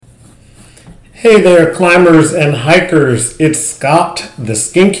Hey there, climbers and hikers. It's Scott, the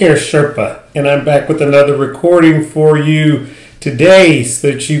Skincare Sherpa, and I'm back with another recording for you today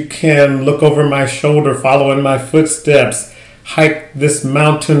so that you can look over my shoulder, follow in my footsteps, hike this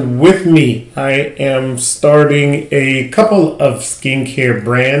mountain with me. I am starting a couple of skincare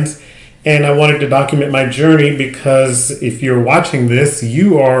brands, and I wanted to document my journey because if you're watching this,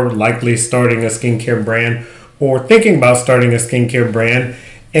 you are likely starting a skincare brand or thinking about starting a skincare brand.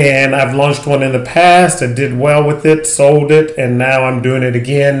 And I've launched one in the past. I did well with it, sold it, and now I'm doing it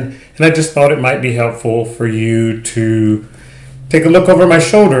again. And I just thought it might be helpful for you to take a look over my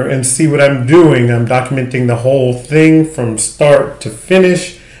shoulder and see what I'm doing. I'm documenting the whole thing from start to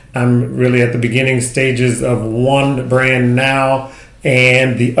finish. I'm really at the beginning stages of one brand now,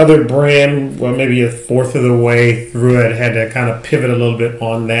 and the other brand, well, maybe a fourth of the way through it. I had to kind of pivot a little bit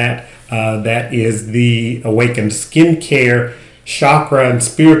on that. That is the Awakened Skincare chakra and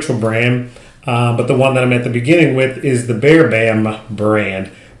spiritual brand, but the one that I'm at the beginning with is the Bear Bam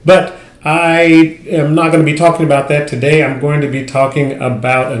brand. But I am not going to be talking about that today. I'm going to be talking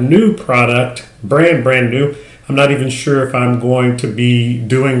about a new product, brand new. I'm not even sure if I'm going to be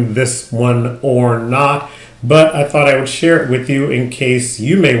doing this one or not, but I thought I would share it with you in case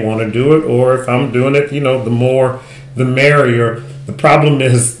you may want to do it, or if I'm doing it, the more the merrier. The problem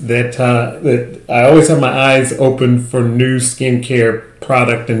is that I always have my eyes open for new skincare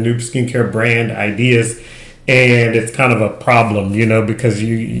product and new skincare brand ideas, and it's kind of a problem, because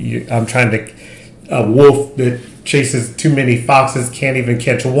I'm trying to a wolf that chases too many foxes can't even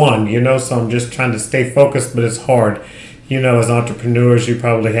catch one, so I'm just trying to stay focused, but it's hard. As entrepreneurs, you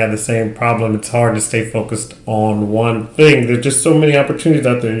probably have the same problem. It's hard to stay focused on one thing. There's just so many opportunities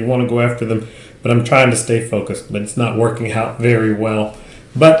out there, and you want to go after them. But I'm trying to stay focused, but it's not working out very well.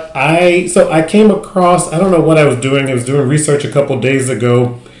 But I came across, I don't know what I was doing. I was doing research a couple days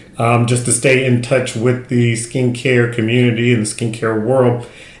ago just to stay in touch with the skincare community and the skincare world.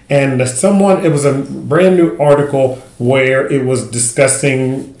 And it was a brand new article where it was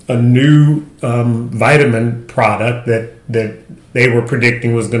discussing a new vitamin product that they were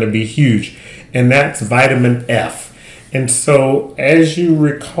predicting was going to be huge. And that's vitamin F. And so, as you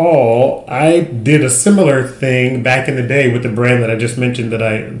recall, I did a similar thing back in the day with the brand that I just mentioned that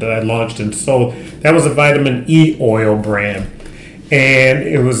I launched and sold. That was a vitamin E oil brand. And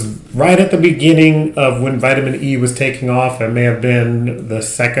it was right at the beginning of when vitamin E was taking off. I may have been the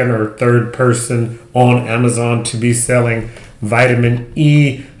second or third person on Amazon to be selling vitamin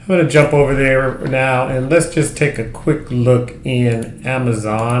E. I'm going to jump over there now and let's just take a quick look in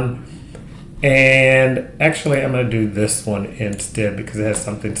Amazon. And actually, I'm going to do this one instead because it has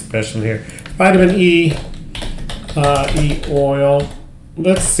something special here. Vitamin E, E oil.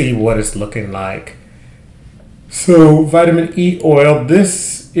 Let's see what it's looking like. So, vitamin E oil.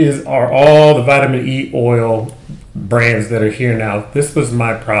 This are all the vitamin E oil brands that are here now. This was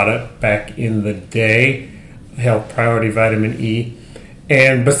my product back in the day, Health Priority Vitamin E.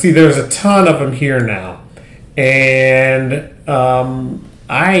 But see, there's a ton of them here now. And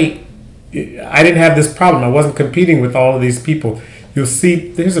I didn't have this problem. I wasn't competing with all of these people. You'll see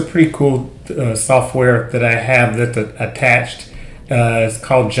there's a pretty cool software that I have that's attached. It's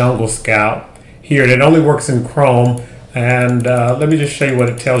called Jungle Scout here. And it only works in Chrome. And let me just show you what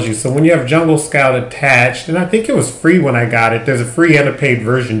it tells you. So when you have Jungle Scout attached, and I think it was free when I got it. There's a free and a paid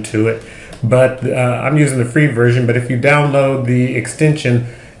version to it. But I'm using the free version. But if you download the extension,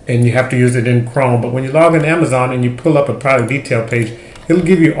 and you have to use it in Chrome. But when you log in Amazon and you pull up a product detail page, it'll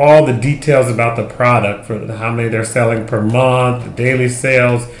give you all the details about the product, for how many they're selling per month, the daily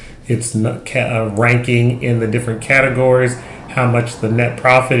sales, its ranking in the different categories, how much the net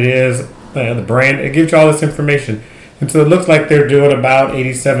profit is, the brand. It gives you all this information. And so it looks like they're doing about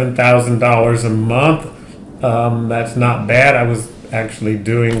 $87,000 a month. That's not bad. I was actually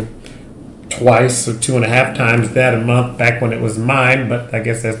doing twice or 2.5 times that a month back when it was mine, but I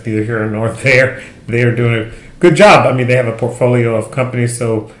guess that's neither here nor there. They're doing a good job. I mean, they have a portfolio of companies,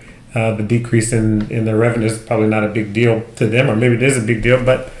 so the decrease in their revenue is probably not a big deal to them, or maybe it is a big deal,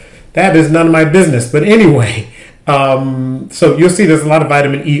 but that is none of my business. But anyway, so you'll see there's a lot of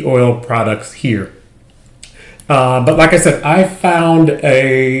vitamin E oil products here. But like I said, I found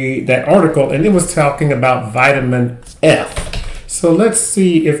that article, and it was talking about vitamin F. So let's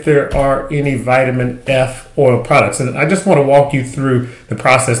see if there are any vitamin F oil products. And I just want to walk you through the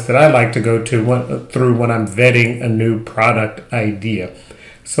process that I like to go through when I'm vetting a new product idea.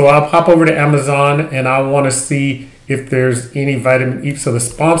 So I'll pop over to Amazon and I want to see if there's any vitamin E. So the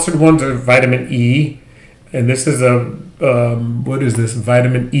sponsored ones are vitamin E. And this is what is this?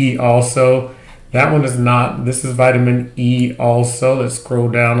 Vitamin E also. That one is not. This is vitamin E also. Let's scroll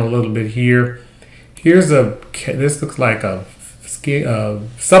down a little bit here. this looks like a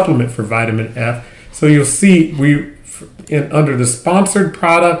supplement for vitamin F. So you'll see under the sponsored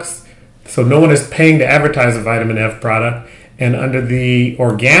products, so no one is paying to advertise a vitamin F product, and under the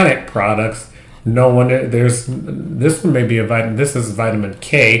organic products, no one. This one may be a vitamin. This is vitamin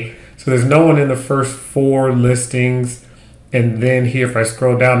K. So there's no one in the first 4 listings, and then here if I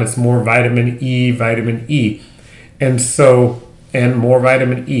scroll down, it's more vitamin E, and more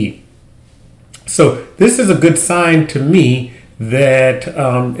vitamin E. So this is a good sign to me that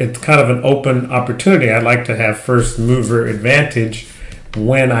it's kind of an open opportunity. I like to have first mover advantage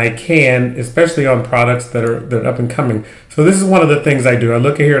when I can, especially on products that are up and coming. So this is one of the things I do. I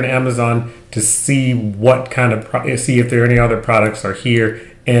look here on Amazon to see what kind of see if there are any other products are here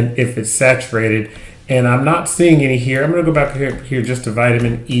and if it's saturated. And I'm not seeing any here. I'm going to go back here just to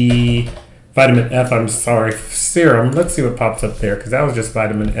vitamin F. I'm sorry, serum. Let's see what pops up there because that was just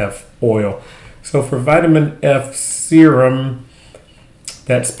vitamin F oil. So for vitamin F serum,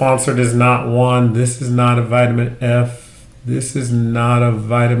 that sponsored is not one. This is not a vitamin F. This is not a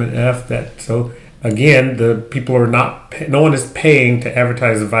vitamin F. So again, the people are not. No one is paying to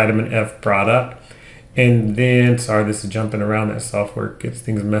advertise a vitamin F product. And then, sorry, this is jumping around. That software gets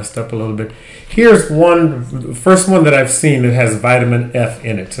things messed up a little bit. Here's the first one that I've seen that has vitamin F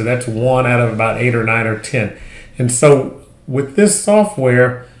in it. So that's 1 out of about 8 or 9 or 10. And so with this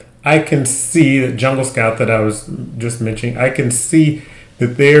software, I can see that Jungle Scout that I was just mentioning, I can see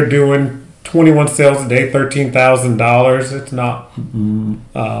that they're doing 21 sales a day,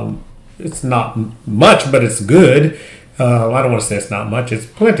 $13,000. It's not much, but it's good. I don't want to say it's not much. It's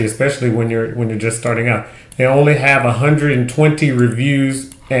plenty, especially when you're just starting out. They only have 120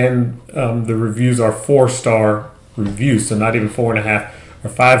 reviews, and the reviews are 4-star reviews, so not even 4.5 or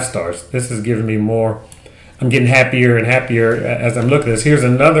 5 stars. This is giving me more. I'm getting happier and happier as I'm looking at this. Here's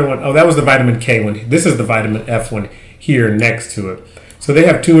another one. Oh, that was the vitamin K one. This is the vitamin F one here next to it. So they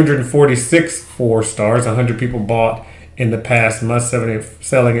have 246 4 stars. 100 people bought in the past month,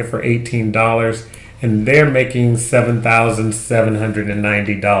 selling it for $18. And they're making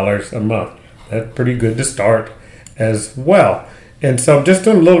 $7,790 a month. That's pretty good to start as well. And so I'm just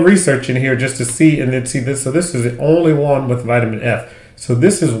doing a little research in here just to see and then see this. So this is the only one with vitamin F. So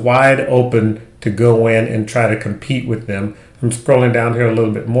this is wide open to go in and try to compete with them. I'm scrolling down here a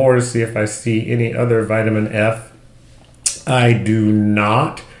little bit more to see if I see any other vitamin F. I do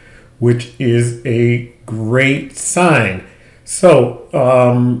not, which is a great sign. So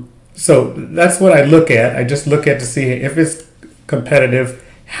that's what I look at. I just look at to see if it's competitive,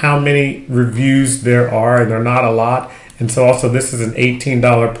 how many reviews there are, and they're not a lot. And so also this is an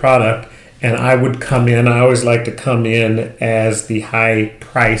 $18 product, and I would come in, I always like to come in as the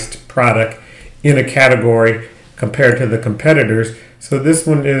high-priced product in a category compared to the competitors. So this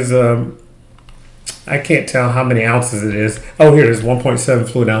one is, I can't tell how many ounces it is. Oh, here it is, 1.7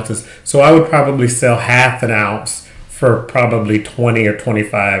 fluid ounces. So I would probably sell half an ounce for probably $20 or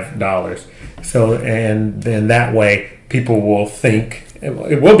 $25. So, and then that way people will think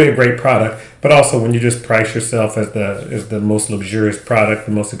it will be a great product, but also when you just price yourself as the most luxurious product,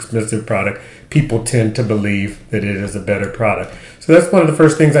 the most expensive product, people tend to believe that it is a better product. So that's one of the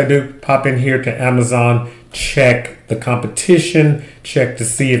first things I do. Pop in here to Amazon, check the competition, check to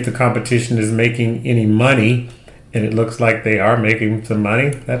see if the competition is making any money, and it looks like they are making some money.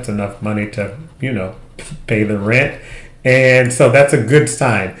 That's enough money to, pay the rent. And so that's a good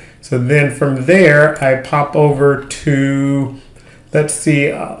sign. So then from there, I pop over to, let's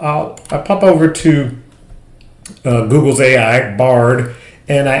see, I pop over to Google's AI, Bard,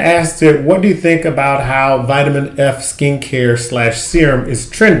 and I asked it, what do you think about how vitamin F skincare / serum is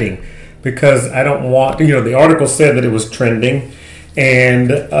trending? Because I don't want, the article said that it was trending,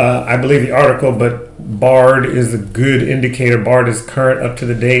 and I believe the article, but Bard is a good indicator. Bard is current, up to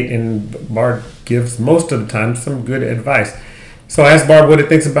the date, and Bard gives most of the time some good advice. So I asked Bard what it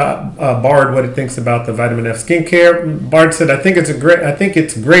thinks about the vitamin F skincare. Bard said, I think it's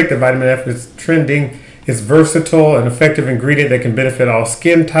great that vitamin F is trending. It's versatile and effective ingredient that can benefit all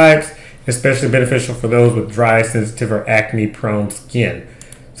skin types, especially beneficial for those with dry, sensitive, or acne-prone skin.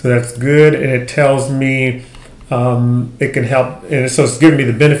 So that's good, and it tells me it can help, and so it's giving me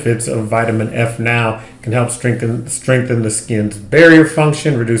the benefits of vitamin F now. It can help strengthen the skin's barrier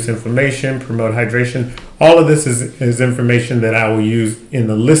function, reduce inflammation, promote hydration. All of this is information that I will use in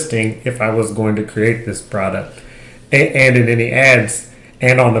the listing if I was going to create this product, and in any ads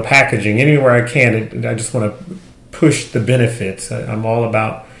and on the packaging, anywhere I can. I just want to push the benefits. I'm all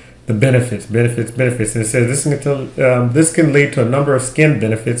about the benefits. And it says this can lead to a number of skin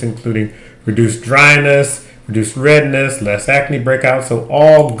benefits, including reduced dryness, reduced redness, less acne breakouts, so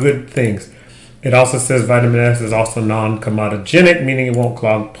all good things. It also says vitamin F is also non-comedogenic, meaning it won't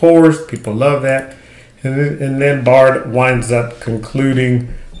clog pores. People love that. And then Bard winds up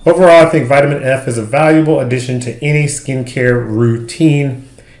concluding, overall, I think vitamin F is a valuable addition to any skincare routine.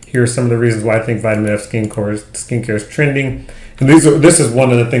 Here are some of the reasons why I think vitamin F skincare is trending. And this is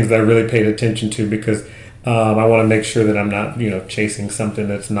one of the things that I really paid attention to because I want to make sure that I'm not, chasing something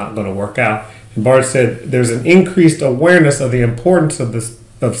that's not going to work out. And Bard said there's an increased awareness of the importance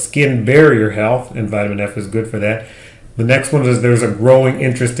of skin barrier health, and vitamin F is good for that. The next one is there's a growing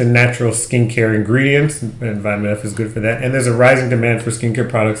interest in natural skincare ingredients, and vitamin F is good for that. And there's a rising demand for skincare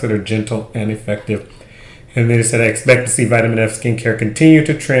products that are gentle and effective. And they said, I expect to see vitamin F skincare continue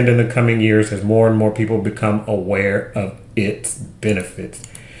to trend in the coming years as more and more people become aware of its benefits.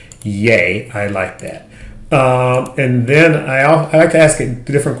 Yay, I like that. And then I like to ask it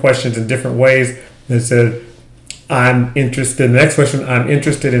different questions in different ways. It said, I'm interested. The next question, I'm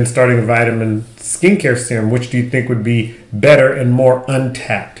interested in starting a vitamin skincare serum. Which do you think would be better and more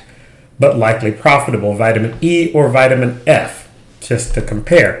untapped, but likely profitable, vitamin E or vitamin F? Just to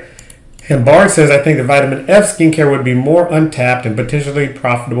compare. And Bard says, I think the vitamin F skincare would be more untapped and potentially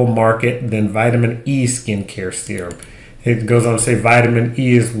profitable market than vitamin E skincare serum. It goes on to say vitamin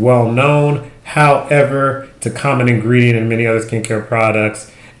E is well known. However, it's a common ingredient in many other skincare products.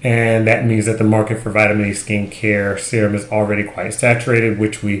 And that means that the market for vitamin E skincare serum is already quite saturated,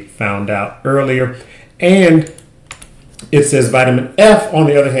 which we found out earlier. And it says vitamin F, on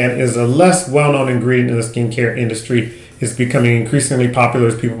the other hand, is a less well-known ingredient in the skincare industry. It's becoming increasingly popular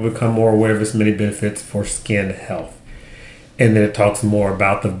as people become more aware of its many benefits for skin health. And then it talks more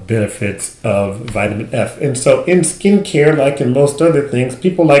about the benefits of vitamin F. And so in skincare, like in most other things,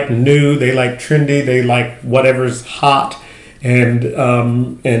 people like new, they like trendy, they like whatever's hot. And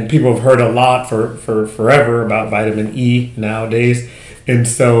people have heard a lot for forever about vitamin E nowadays. And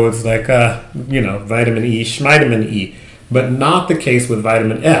so it's like, vitamin E, schmitamin E. But not the case with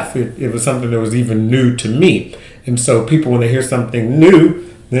vitamin F. It was something that was even new to me. And so people, when they hear something new,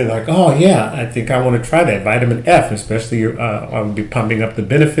 they're like, oh, yeah, I think I want to try that. Vitamin F, especially, I'll be pumping up the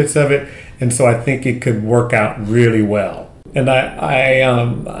benefits of it. And so I think it could work out really well. And I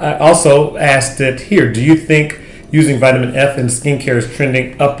also asked it here, do you think using vitamin F in skincare is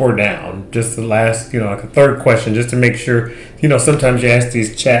trending up or down? Just the last, like a third question, just to make sure, sometimes you ask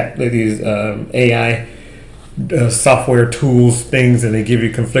these AI software tools things and they give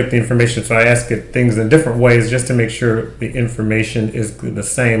you conflicting information. So I ask it things in different ways just to make sure the information is the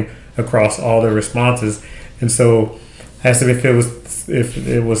same across all the responses. And so I asked it if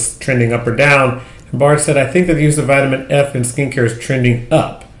it was trending up or down. And Bart said, I think that the use of vitamin F in skincare is trending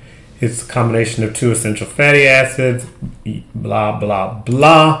up. It's a combination of 2 essential fatty acids, blah, blah,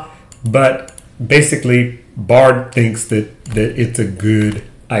 blah. But basically, Bard thinks that it's a good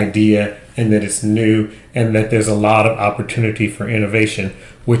idea and that it's new and that there's a lot of opportunity for innovation,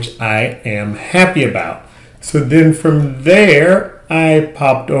 which I am happy about. So then from there, I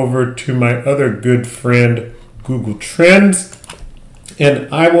popped over to my other good friend, Google Trends.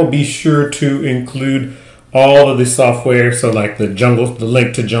 And I will be sure to include all of the software, so like the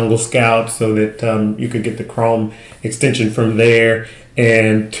link to Jungle Scout, so that you could get the Chrome extension from there,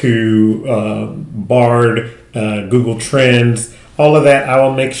 and to Bard, Google Trends, all of that I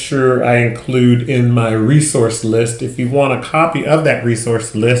will make sure I include in my resource list. If you want a copy of that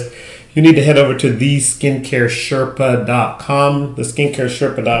resource list, you need to head over to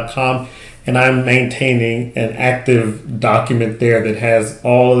theSkincareSherpa.com, and I'm maintaining an active document there that has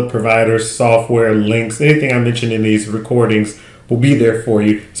all of the providers, software, links, anything I mentioned in these recordings will be there for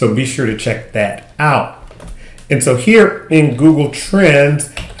you. So be sure to check that out. And so here in Google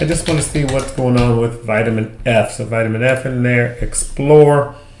Trends, I just want to see what's going on with vitamin F. So vitamin F in there,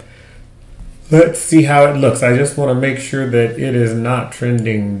 explore. Let's see how it looks. I just want to make sure that it is not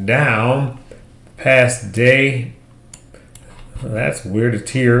trending down past day. Well, that's weird. It's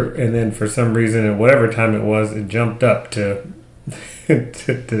here, and then for some reason, at whatever time it was, it jumped up to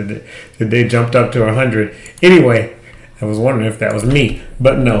today jumped up to 100. Anyway, I was wondering if that was me,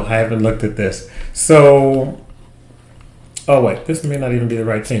 but no, I haven't looked at this. So, oh wait, this may not even be the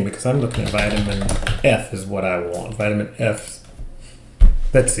right thing because I'm looking at vitamin F is what I want. Vitamin F.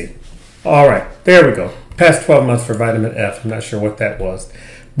 Let's see. All right, there we go. Past 12 months for vitamin F. I'm not sure what that was.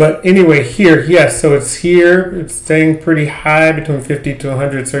 But anyway, here, yes, so it's here. It's staying pretty high, between 50 to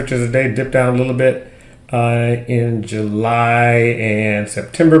 100 searches a day. Dipped down a little bit in July and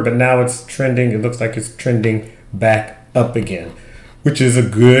September, but now it's trending. It looks like it's trending back up again, which is a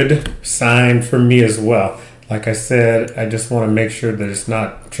good sign for me as well. Like I said, I just want to make sure that it's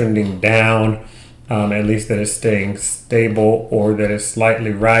not trending down. at least that it's staying stable or that it's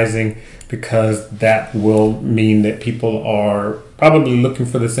slightly rising, because that will mean that people are probably looking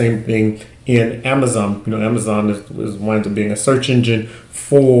for the same thing in Amazon. You know, Amazon is winds up being a search engine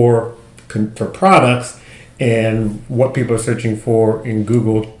for products, and what people are searching for in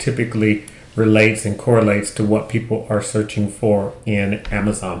Google typically relates and correlates to what people are searching for in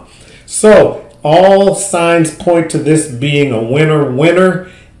Amazon. So all signs point to this being a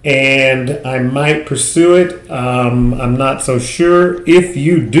winner, and I might pursue it. I'm not so sure. If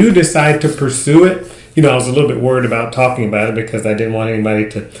you do decide to pursue it, you know, I was a little bit worried about talking about it because I didn't want anybody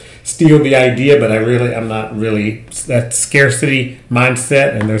to steal the idea, but I'm not really that scarcity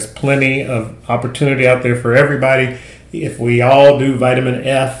mindset, and there's plenty of opportunity out there for everybody. If we all do vitamin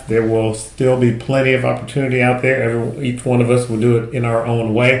F, there will still be plenty of opportunity out there. Each one of us will do it in our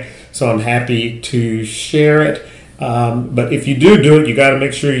own way. So I'm happy to share it. But if you do it, you got to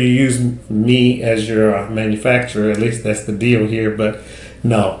make sure you use me as your manufacturer. At least that's the deal here. But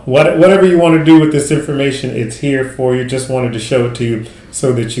no, whatever you want to do with this information, it's here for you. Just wanted to show it to you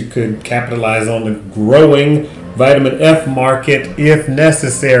so that you could capitalize on the growing vitamin F market if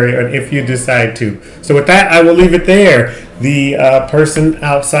necessary, or if you decide to. So with that, I will leave it there. The person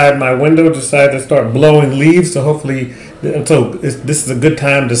outside my window decided to start blowing leaves, so hopefully, this is a good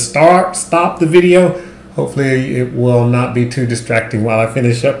time to stop the video. Hopefully it will not be too distracting while I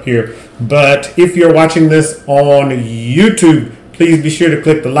finish up here. But if you're watching this on YouTube, please be sure to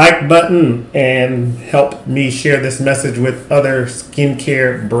click the like button and help me share this message with other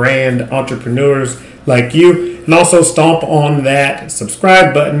skincare brand entrepreneurs like you. And also stomp on that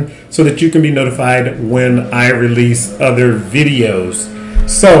subscribe button so that you can be notified when I release other videos.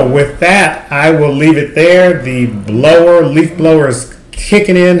 So with that, I will leave it there. The leaf blower is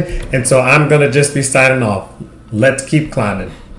kicking in, and so I'm going to just be signing off. Let's keep climbing.